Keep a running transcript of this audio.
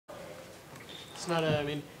Snudda, I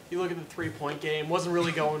mean, you look at the three-point game, wasn't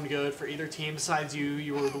really going good for either team besides you.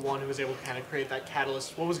 You were the one who was able to kind of create that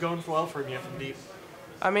catalyst. What was going well for you from deep?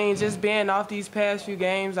 I mean, just being off these past few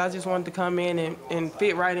games, I just wanted to come in and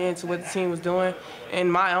fit right into what the team was doing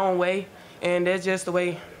in my own way, and that's just the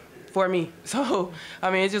way for me. So,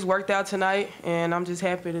 I mean, it just worked out tonight, and I'm just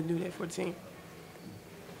happy to do that for the team.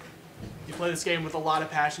 You play this game with a lot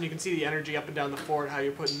of passion. You can see the energy up and down the floor and how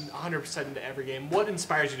you're putting 100% into every game. What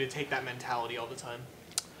inspires you to take that mentality all the time?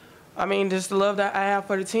 I mean, just the love that I have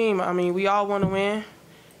for the team. I mean, we all want to win.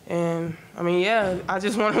 And, I mean, yeah, I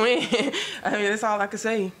just want to win. I mean, that's all I can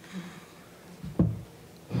say. Any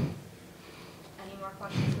more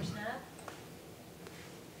questions for Snudda?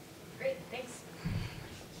 Great, thanks.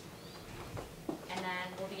 And then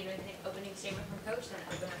we'll begin with an opening statement from Coach, then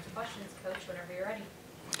open up to questions. Coach, whenever you're ready.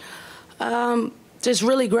 Just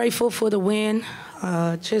really grateful for the win.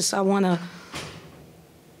 I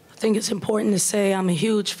think it's important to say I'm a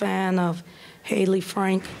huge fan of Haley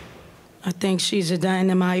Frank. I think she's a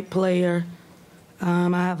dynamite player.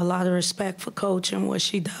 I have a lot of respect for Coach and what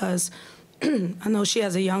she does. I know she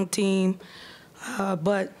has a young team,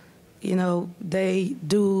 but you know they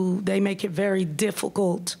make it very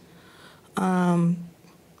difficult to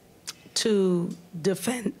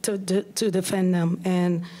defend them.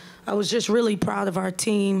 And I was just really proud of our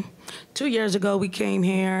team. 2 years ago, we came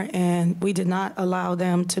here and we did not allow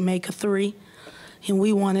them to make a three, and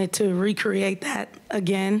we wanted to recreate that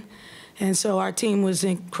again. And so our team was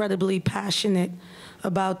incredibly passionate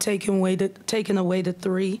about taking away the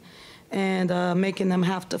three and making them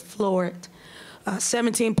have to floor it.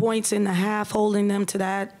 17 points in the half, holding them to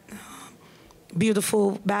that.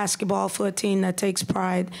 Beautiful basketball for a team that takes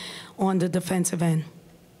pride on the defensive end.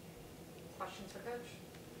 Questions for Coach?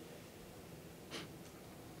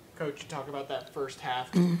 Coach, you talk about that first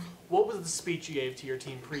half. What was the speech you gave to your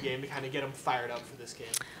team pregame to kind of get them fired up for this game?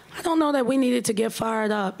 I don't know that we needed to get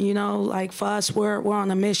fired up. You know, like for us, we're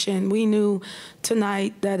on a mission. We knew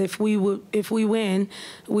tonight that if we win,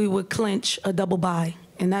 we would clinch a double bye,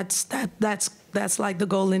 and that's like the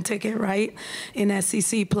golden ticket, right, in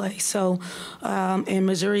SEC play. So, and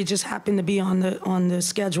Missouri just happened to be on the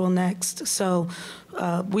schedule next. So,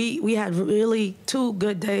 we had really 2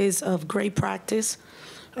 good days of great practice.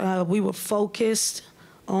 We were focused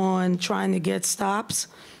on trying to get stops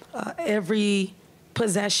every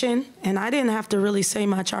possession, and I didn't have to really say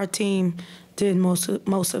much. Our team did most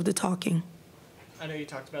of the talking. I know you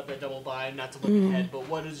talked about that double bye, not to look ahead, but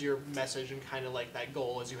what is your message and kind of like that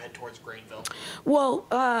goal as you head towards Greenville? Well,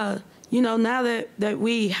 you know, now that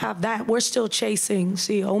we have that, we're still chasing.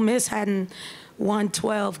 See, Ole Miss hadn't won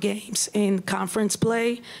 12 games in conference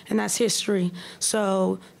play, and that's history.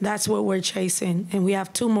 So that's what we're chasing. And we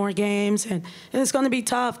have 2 more games, and it's going to be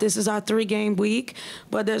tough. This is our 3-game week,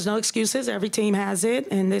 but there's no excuses. Every team has it,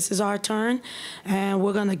 and this is our turn, and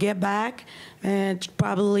we're going to get back and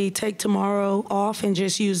probably take tomorrow off and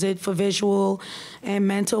just use it for visual and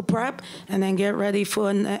mental prep, and then get ready for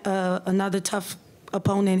another tough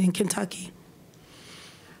opponent in Kentucky.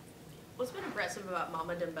 What's been impressive about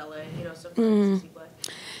Mama Dembele, you know, so far in SEC play?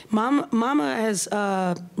 Mama has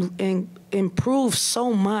improved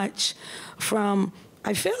so much from,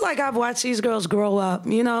 I feel like I've watched these girls grow up,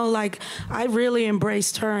 you know, like I really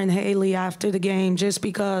embraced her and Haley after the game just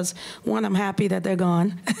because, one, I'm happy that they're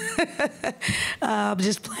gone,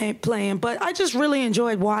 just playing, but I just really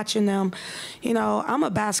enjoyed watching them. You know, I'm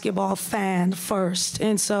a basketball fan first,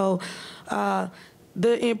 and so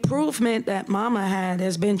the improvement that Mama had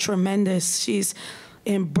has been tremendous. She's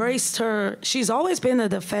embraced her. She's always been a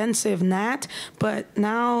defensive Nat, but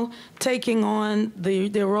now taking on the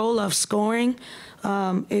role of scoring,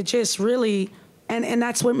 it just really, and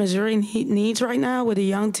that's what Missouri needs right now with a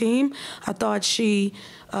young team. I thought she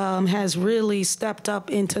has really stepped up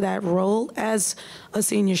into that role as a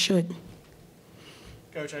senior should.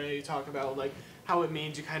 Coach, I know you talk about like how it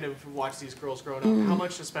means you kind of watch these girls growing up. How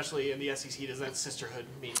much, especially in the SEC, does that sisterhood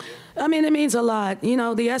mean to you? I mean, it means a lot. You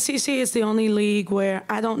know, the SEC is the only league where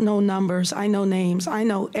I don't know numbers. I know names. I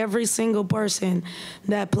know every single person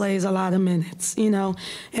that plays a lot of minutes, you know.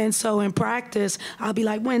 And so in practice, I'll be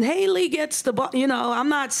like, when Haley gets the ball, you know, I'm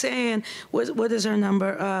not saying, what is her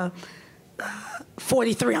number?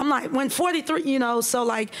 43. I'm like, when 43, you know, so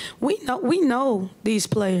like we know these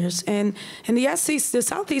players, and the SEC, the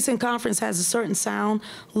Southeastern Conference has a certain sound,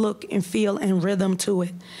 look, and feel and rhythm to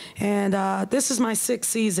it. And this is my 6th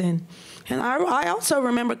season, and I also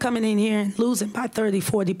remember coming in here and losing by 30,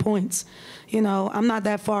 40 points. You know, I'm not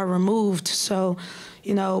that far removed, so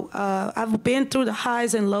you know, I've been through the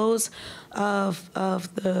highs and lows of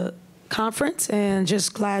the conference, and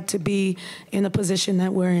just glad to be in the position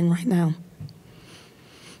that we're in right now.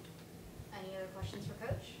 questions for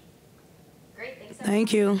Coach? Great, thanks.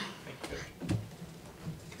 Thank you. Thank you, Coach.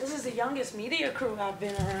 This is the youngest media crew I've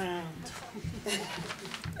been around.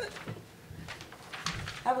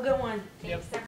 Have a good one. Thanks, everyone.